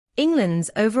England's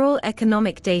overall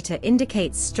economic data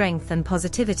indicates strength and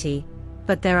positivity,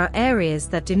 but there are areas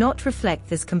that do not reflect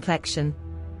this complexion.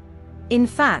 In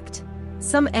fact,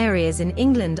 some areas in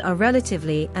England are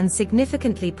relatively and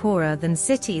significantly poorer than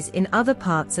cities in other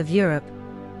parts of Europe.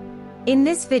 In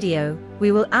this video,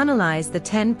 we will analyze the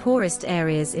 10 poorest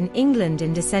areas in England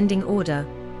in descending order,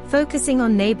 focusing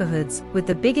on neighborhoods with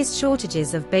the biggest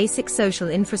shortages of basic social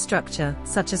infrastructure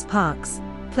such as parks,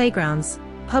 playgrounds,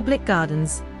 public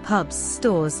gardens, pubs,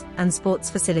 stores, and sports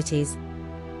facilities.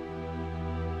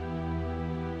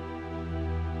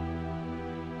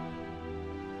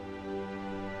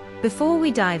 Before we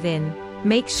dive in,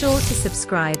 make sure to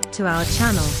subscribe to our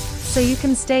channel so you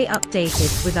can stay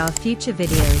updated with our future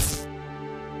videos.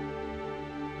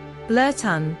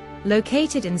 Blurton,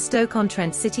 located in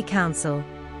Stoke-on-Trent City Council,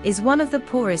 is one of the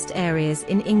poorest areas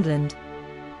in England.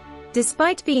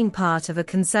 Despite being part of a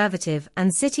Conservative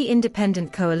and City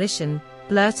Independent coalition,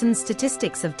 Blurton's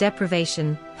statistics of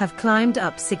deprivation have climbed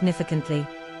up significantly.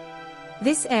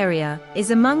 This area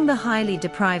is among the highly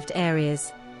deprived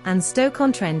areas, and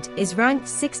Stoke-on-Trent is ranked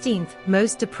 16th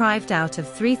most deprived out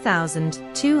of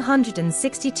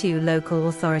 3,262 local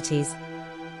authorities.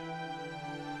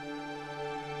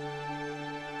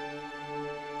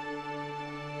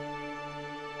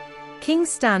 King's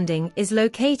Standing is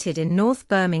located in North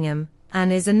Birmingham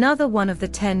and is another one of the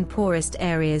 10 poorest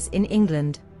areas in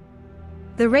England.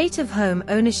 The rate of home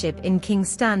ownership in King's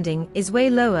Standing is way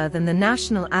lower than the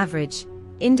national average,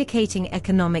 indicating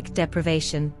economic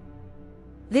deprivation.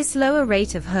 This lower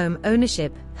rate of home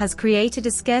ownership has created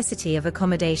a scarcity of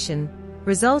accommodation,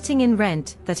 resulting in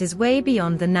rent that is way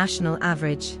beyond the national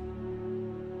average.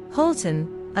 Halton,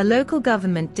 a local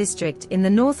government district in the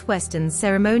northwestern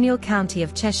ceremonial county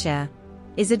of Cheshire,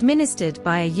 is administered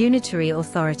by a unitary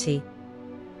authority.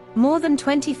 More than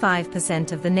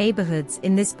 25% of the neighbourhoods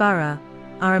in this borough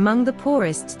are among the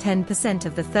poorest 10%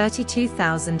 of the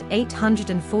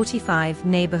 32,845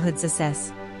 neighbourhoods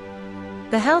assessed.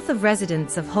 The health of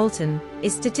residents of Halton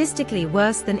is statistically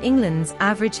worse than England's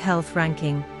average health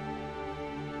ranking.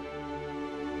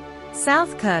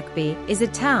 South Kirkby is a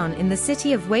town in the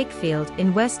city of Wakefield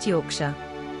in West Yorkshire.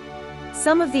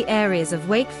 Some of the areas of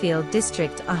Wakefield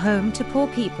district are home to poor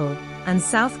people, and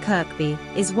South Kirkby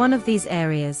is one of these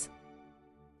areas.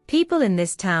 People in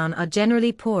this town are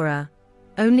generally poorer,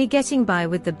 only getting by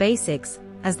with the basics,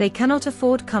 as they cannot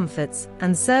afford comforts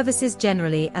and services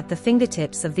generally at the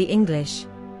fingertips of the English.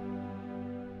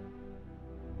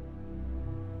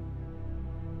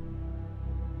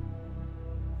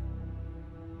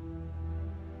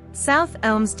 South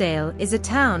Elmsdale is a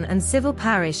town and civil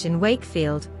parish in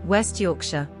Wakefield, West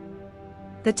Yorkshire.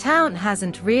 The town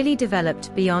hasn't really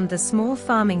developed beyond the small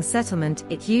farming settlement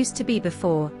it used to be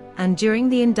before and during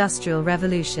the Industrial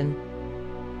Revolution.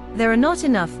 There are not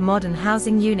enough modern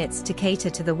housing units to cater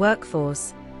to the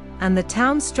workforce, and the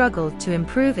town struggled to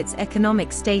improve its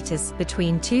economic status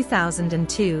between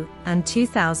 2002 and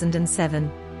 2007.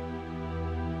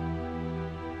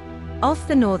 Off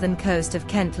the northern coast of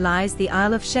Kent lies the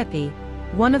Isle of Sheppey,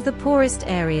 one of the poorest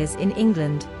areas in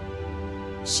England.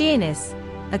 Sheerness,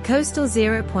 a coastal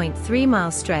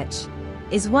 0.3-mile stretch,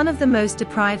 is one of the most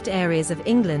deprived areas of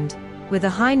England, with a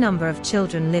high number of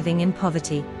children living in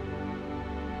poverty.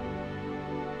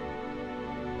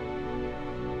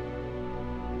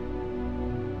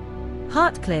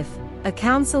 Hartcliffe, a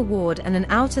council ward and an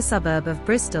outer suburb of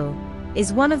Bristol,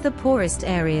 is one of the poorest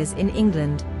areas in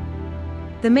England.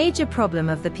 The major problem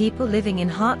of the people living in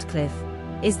Hartcliffe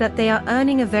is that they are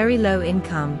earning a very low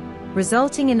income,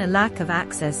 resulting in a lack of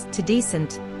access to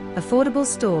decent, affordable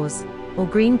stores or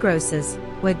greengrocers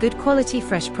where good quality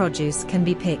fresh produce can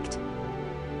be picked.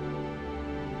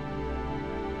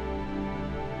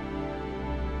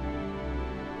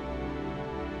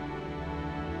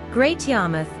 Great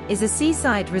Yarmouth is a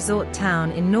seaside resort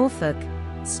town in Norfolk,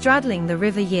 straddling the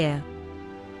River Yare.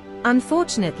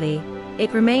 Unfortunately,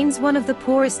 it remains one of the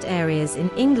poorest areas in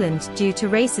England due to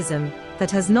racism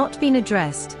that has not been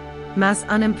addressed, mass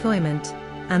unemployment,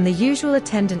 and the usual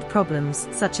attendant problems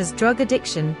such as drug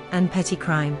addiction and petty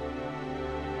crime.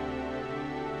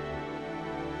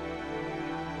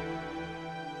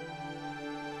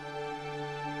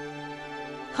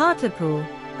 Hartlepool,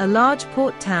 a large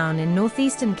port town in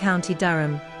northeastern County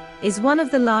Durham, is one of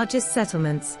the largest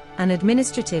settlements and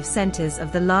administrative centres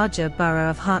of the larger borough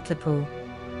of Hartlepool.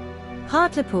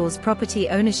 Hartlepool's property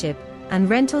ownership and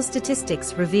rental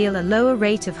statistics reveal a lower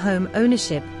rate of home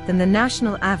ownership than the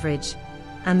national average,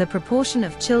 and the proportion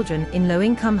of children in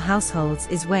low-income households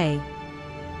is way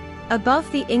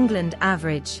above the England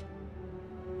average.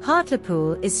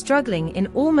 Hartlepool is struggling in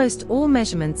almost all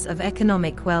measurements of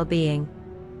economic well-being.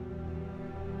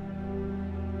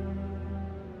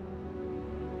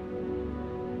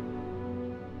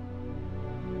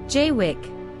 Jaywick,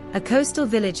 a coastal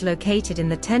village located in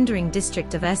the Tendring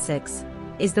district of Essex,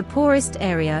 is the poorest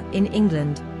area in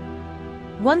England.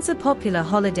 Once a popular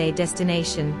holiday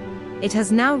destination, it has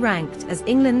now ranked as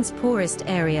England's poorest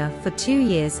area for 2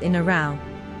 years in a row.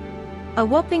 A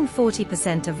whopping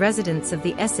 40% of residents of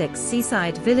the Essex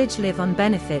seaside village live on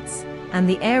benefits, and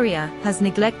the area has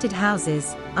neglected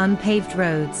houses, unpaved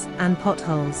roads, and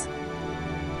potholes.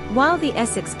 While the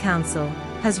Essex Council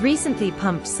has recently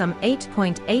pumped some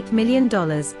 $8.8 million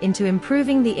into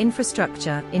improving the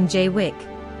infrastructure in Jaywick,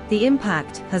 the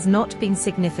impact has not been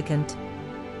significant.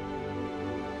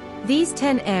 These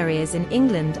 10 areas in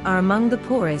England are among the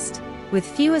poorest, with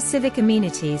fewer civic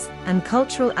amenities and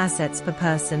cultural assets per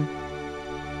person.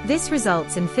 This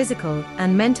results in physical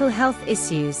and mental health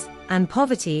issues, and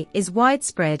poverty is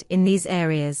widespread in these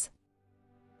areas.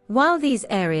 While these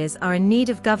areas are in need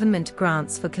of government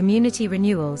grants for community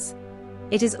renewals,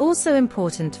 it is also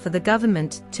important for the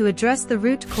government to address the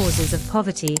root causes of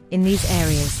poverty in these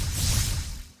areas.